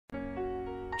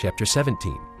Chapter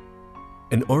 17.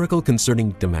 An oracle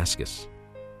concerning Damascus.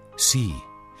 See,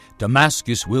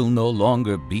 Damascus will no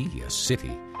longer be a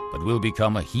city, but will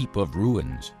become a heap of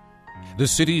ruins. The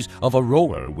cities of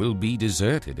Aroer will be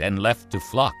deserted and left to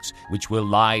flocks, which will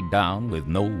lie down with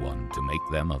no one to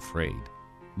make them afraid.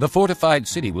 The fortified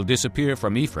city will disappear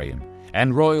from Ephraim,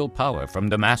 and royal power from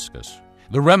Damascus.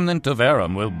 The remnant of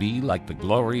Aram will be like the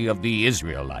glory of the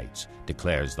Israelites,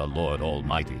 declares the Lord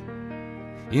Almighty.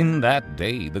 In that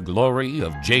day the glory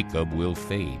of Jacob will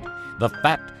fade, the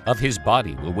fat of his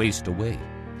body will waste away.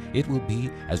 It will be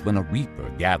as when a reaper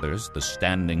gathers the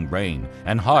standing grain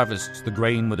and harvests the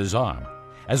grain with his arm,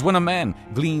 as when a man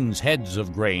gleans heads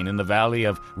of grain in the valley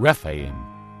of Rephaim.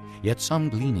 Yet some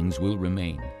gleanings will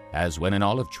remain, as when an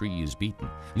olive tree is beaten,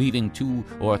 leaving 2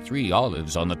 or 3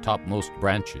 olives on the topmost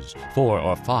branches, 4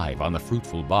 or 5 on the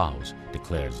fruitful boughs,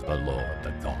 declares the Lord,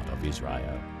 the God of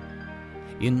Israel.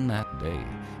 In that day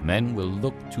men will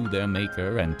look to their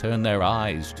Maker and turn their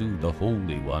eyes to the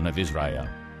Holy One of Israel.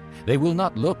 They will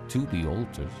not look to the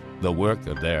altars, the work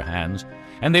of their hands,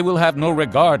 and they will have no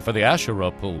regard for the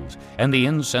Asherah poles and the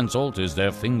incense altars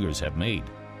their fingers have made.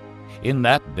 In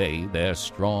that day their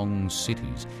strong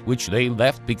cities, which they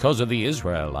left because of the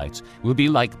Israelites, will be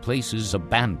like places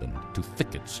abandoned to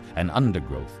thickets and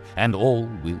undergrowth, and all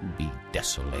will be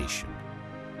desolation.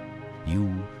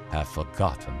 You have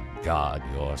forgotten God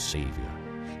your Savior.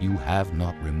 You have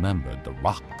not remembered the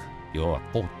rock, your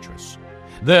fortress.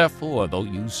 Therefore, though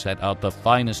you set out the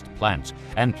finest plants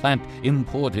and plant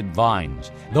imported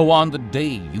vines, though on the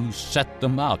day you set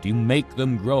them out you make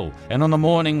them grow, and on the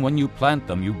morning when you plant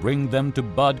them you bring them to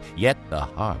bud, yet the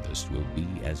harvest will be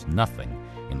as nothing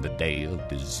in the day of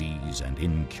disease and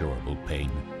incurable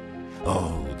pain.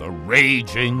 Oh, the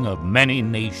raging of many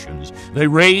nations! They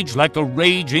rage like the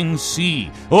raging sea.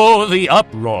 Oh, the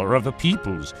uproar of the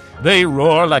peoples! They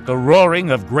roar like the roaring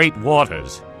of great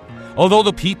waters. Although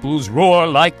the peoples roar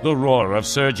like the roar of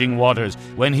surging waters,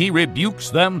 when he rebukes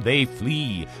them, they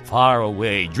flee far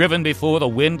away, driven before the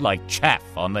wind like chaff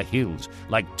on the hills,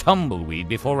 like tumbleweed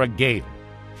before a gale.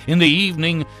 In the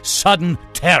evening, sudden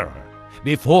terror.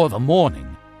 Before the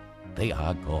morning, they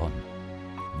are gone.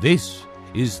 This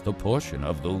is the portion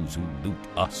of those who loot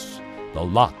us, the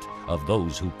lot of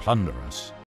those who plunder us.